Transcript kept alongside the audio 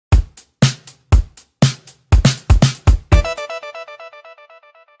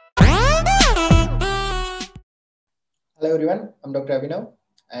Hello everyone, I'm Dr. Abhinav,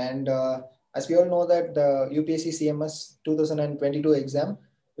 and as we all know that the UPSC CMS 2022 exam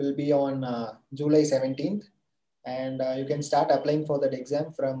will be on July 17th, and you can start applying for that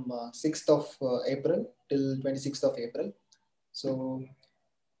exam from 6th of April till 26th of April. So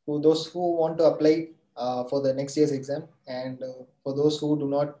for those who want to apply for the next year's exam, and for those who do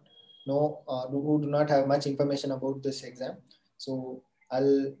not know, who do not have much information about this exam, so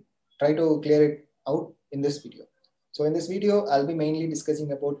I'll try to clear it out in this video. So in this video, I'll be mainly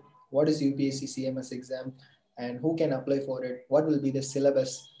discussing about what is UPSC CMS exam and who can apply for it, what will be the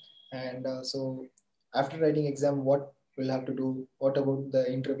syllabus, and so after writing exam, what we'll have to do, what about the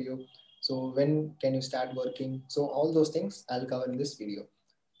interview, so when can you start working, so all those things I'll cover in this video.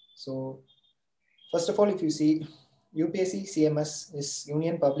 So first of all, if you see, UPSC CMS is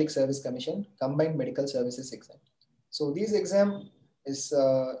Union Public Service Commission Combined Medical Services exam. So this exam is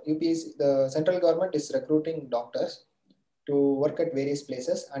UPSC, the central government is recruiting doctors to work at various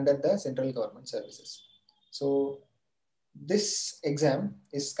places under the central government services. So this exam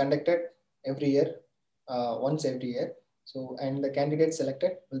is conducted every year, once every year. So, and the candidates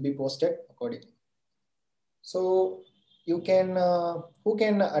selected will be posted accordingly. So you can, who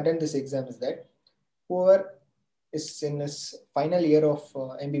can attend this exam is that whoever is in his final year of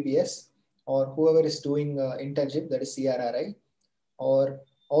MBBS, or whoever is doing internship, that is CRRI, or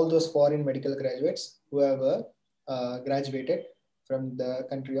all those foreign medical graduates who have graduated from the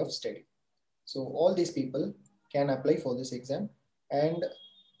country of study. So all these people can apply for this exam, and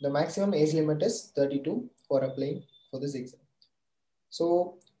the maximum age limit is 32 for applying for this exam.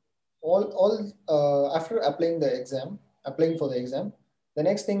 So after applying for the exam, the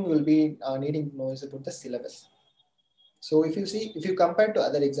next thing will be needing to know is about the syllabus. So if you compare to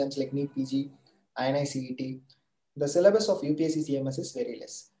other exams like NEET PG, INI CET, the syllabus of UPSC CMS is very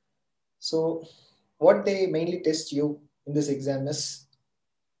less. So what they mainly test you in this exam is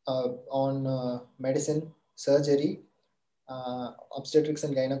on medicine, surgery, obstetrics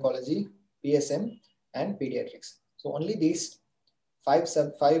and gynecology, PSM, and pediatrics. So only these five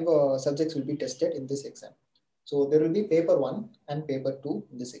subjects will be tested in this exam. So there will be paper 1 and paper 2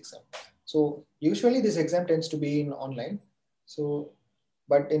 in this exam. So usually this exam tends to be in online. So,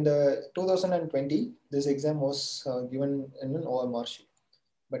 but in the 2020, this exam was given in an OMR sheet.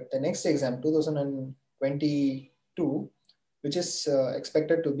 But the next exam, 2022, which is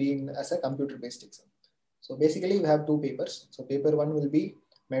expected to be as a computer-based exam. So basically we have two papers. So paper 1 will be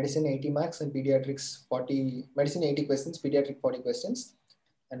medicine 80 marks and pediatrics 40, medicine 80 questions, pediatric 40 questions.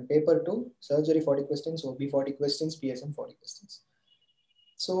 And paper 2, surgery 40 questions, OB 40 questions, PSM 40 questions.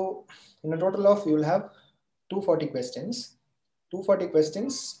 So in a total of, you will have 240 questions. 240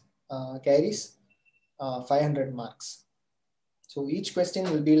 questions carries 500 marks. So each question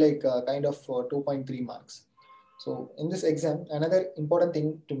will be like kind of 2.3 marks. So in this exam, another important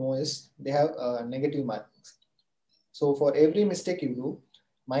thing to know is they have negative marks. So for every mistake you do,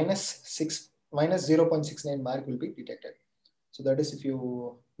 minus 0.69 mark will be detected. So that is if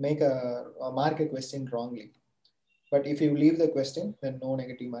you make mark a question wrongly. But if you leave the question, then no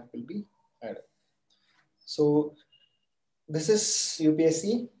negative mark will be added. So this is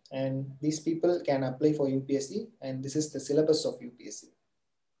UPSC, and these people can apply for UPSC, and this is the syllabus of UPSC.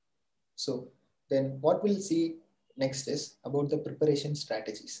 So then what we'll see next is about the preparation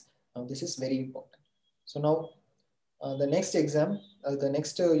strategies. Now this is very important. So now the next exam, the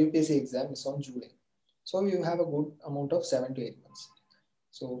next UPSC exam is on July. So you have a good amount of 7 to 8 months.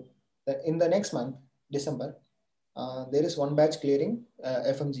 So in the next month, December, there is one batch clearing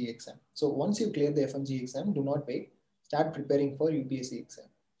FMG exam. So once you clear the FMG exam, do not wait. Start preparing for UPSC exam.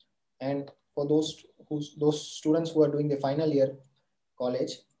 And for those students who are doing the final year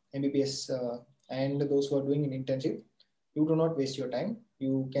college, MBBS, and those who are doing an internship, you do not waste your time.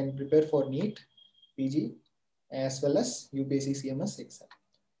 You can prepare for NEET, PG, as well as UPSC CMS exam.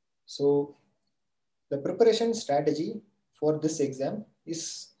 So the preparation strategy for this exam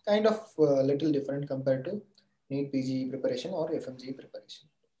is kind of a little different compared to NEET PG preparation or FMG preparation.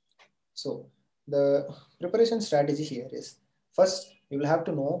 So the preparation strategy here is, first you will have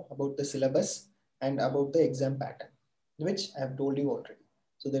to know about the syllabus and about the exam pattern, which I have told you already.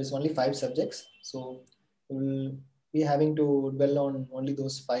 So there is only 5 subjects. So we will be having to dwell on only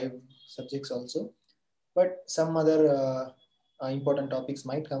those 5 subjects also. But some other important topics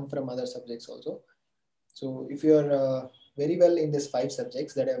might come from other subjects also. So if you are very well in these 5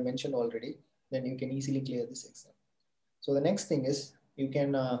 subjects that I have mentioned already, then you can easily clear this exam. So the next thing is, you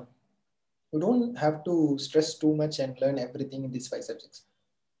don't have to stress too much and learn everything in these 5 subjects.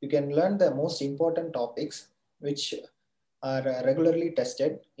 You can learn the most important topics which are regularly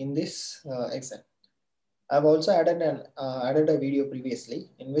tested in this exam. I've also added a video previously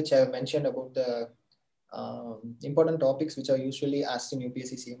in which I have mentioned about the important topics which are usually asked in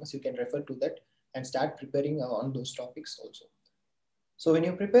UPSC CMS. You can refer to that and start preparing on those topics also. So when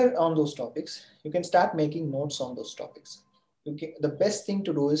you prepare on those topics, you can start making notes on those topics. The best thing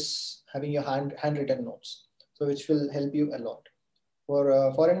to do is having your handwritten notes, so which will help you a lot.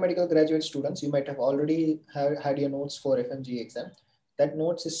 For foreign medical graduate students, you might have already had your notes for FMG exam. That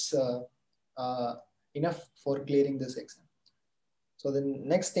notes is enough for clearing this exam. So the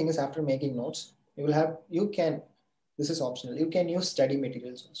next thing is, after making notes, this is optional, you can use study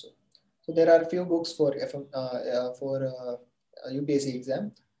materials also. So there are a few books for UPSC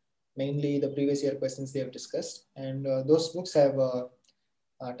exam, mainly the previous year questions they have discussed, and those books have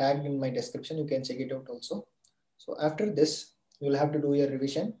tagged in my description. You can check it out also. So after this, you will have to do your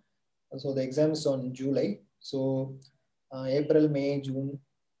revision. So the exam is on July. So April, May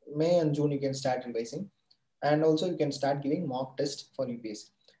and June you can start revising, and also you can start giving mock test for UPSC.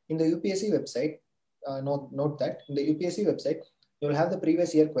 In the UPSC website, note that in the UPSC website, you will have the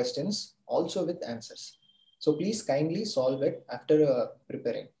previous year questions also with answers. So please kindly solve it after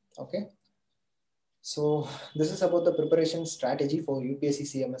preparing. Okay. So this is about the preparation strategy for UPSC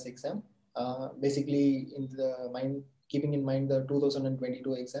CMS exam. Basically, keeping in mind the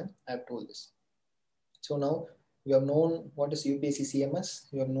 2022 exam, I have told this. So now you have known what is UPSC CMS.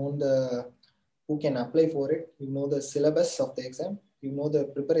 You have known who can apply for it. You know the syllabus of the exam. You know the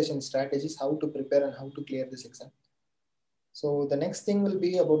preparation strategies, how to prepare and how to clear this exam. So the next thing will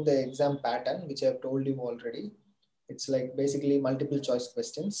be about the exam pattern, which I have told you already. It's like basically multiple choice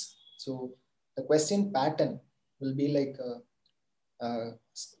questions. So the question pattern will be like a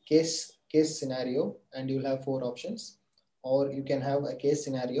case scenario, and you'll have 4 options, or you can have a case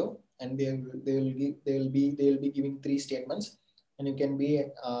scenario and they will be giving 3 statements, and you can be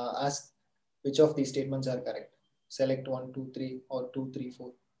asked which of these statements are correct. Select 1, 2, 3, or 2, 3,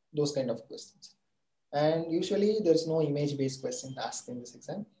 4. Those kind of questions. And usually there's no image based questions asked in this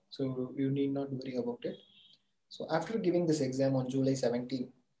exam, so you need not worry about it. So after giving this exam on July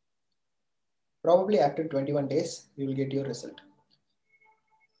 17, probably after 21 days, you will get your result.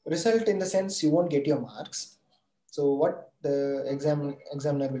 Result in the sense, you won't get your marks. So what the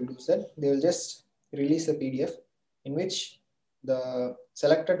examiner will do is that they will just release a PDF in which the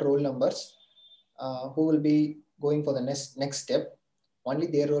selected roll numbers who will be going for the next step, only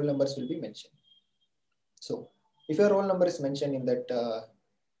their roll numbers will be mentioned. So if your roll number is mentioned in that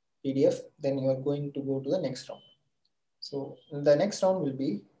PDF, then you are going to go to the next round. So the next round will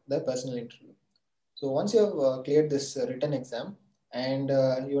be the personal interview. So once you have cleared this written exam and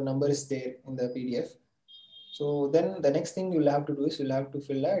your number is there in the PDF, so then the next thing you'll have to do is you'll have to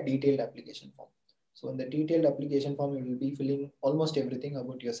fill a detailed application form. So in the detailed application form, you will be filling almost everything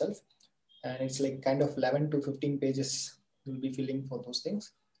about yourself, and it's like kind of 11 to 15 pages you'll be filling for those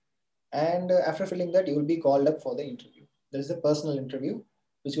things. And after filling that, you will be called up for the interview. There is a personal interview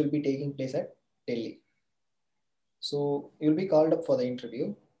which will be taking place at Delhi. So you'll be called up for the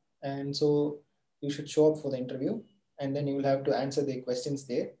interview, and so you should show up for the interview, and then you will have to answer the questions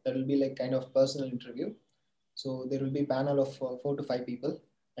there. That will be like kind of personal interview. So there will be a panel of 4 to 5 people,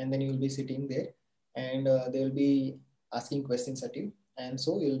 and then you will be sitting there, and they will be asking questions at you, and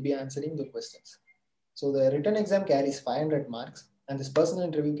so you'll be answering the questions. So the written exam carries 500 marks, and this personal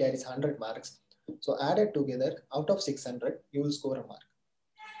interview carries 100 marks. So added together, out of 600, you will score a mark.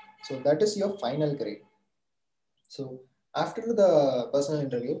 So that is your final grade. So after the personal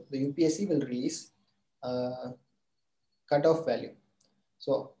interview, the UPSC will release cutoff value.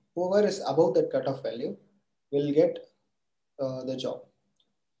 So whoever is above that cutoff value will get the job.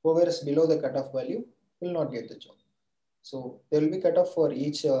 Whoever is below the cutoff value will not get the job. So there will be cutoff for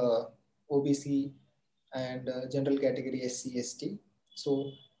each OBC and general category SC, ST.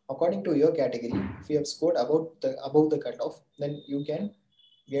 So according to your category, if you have scored above the cutoff, then you can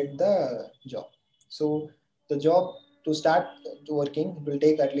get the job. So the job to start working will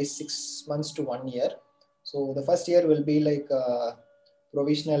take at least 6 months to 1 year. So the first year will be like a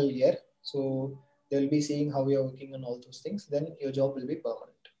provisional year. So they'll be seeing how you're working and all those things. Then your job will be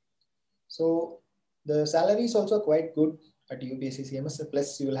permanent. So the salary is also quite good at UPSC CMS.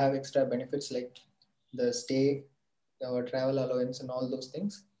 Plus you will have extra benefits like the stay, travel allowance, and all those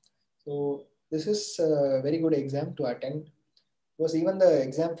things. So this is a very good exam to attend, because even the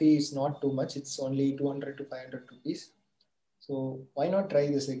exam fee is not too much. It's only 200 to 500 rupees. So why not try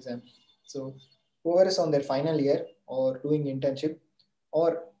this exam? So whoever is on their final year or doing internship,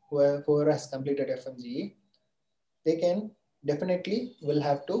 or whoever has completed FMGE, they can definitely will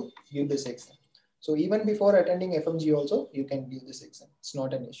have to give this exam. So even before attending FMG also, you can give this exam. It's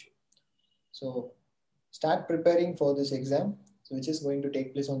not an issue. So start preparing for this exam, so which is going to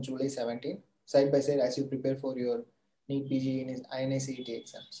take place on July 17, side by side as you prepare for your NEET PG and INA-CET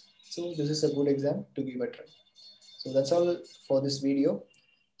exams. So this is a good exam to give a try. So that's all for this video.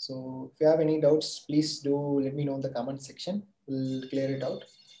 So if you have any doubts, please do let me know in the comment section. We'll clear it out.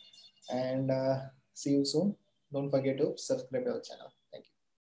 And see you soon. Don't forget to subscribe to our channel.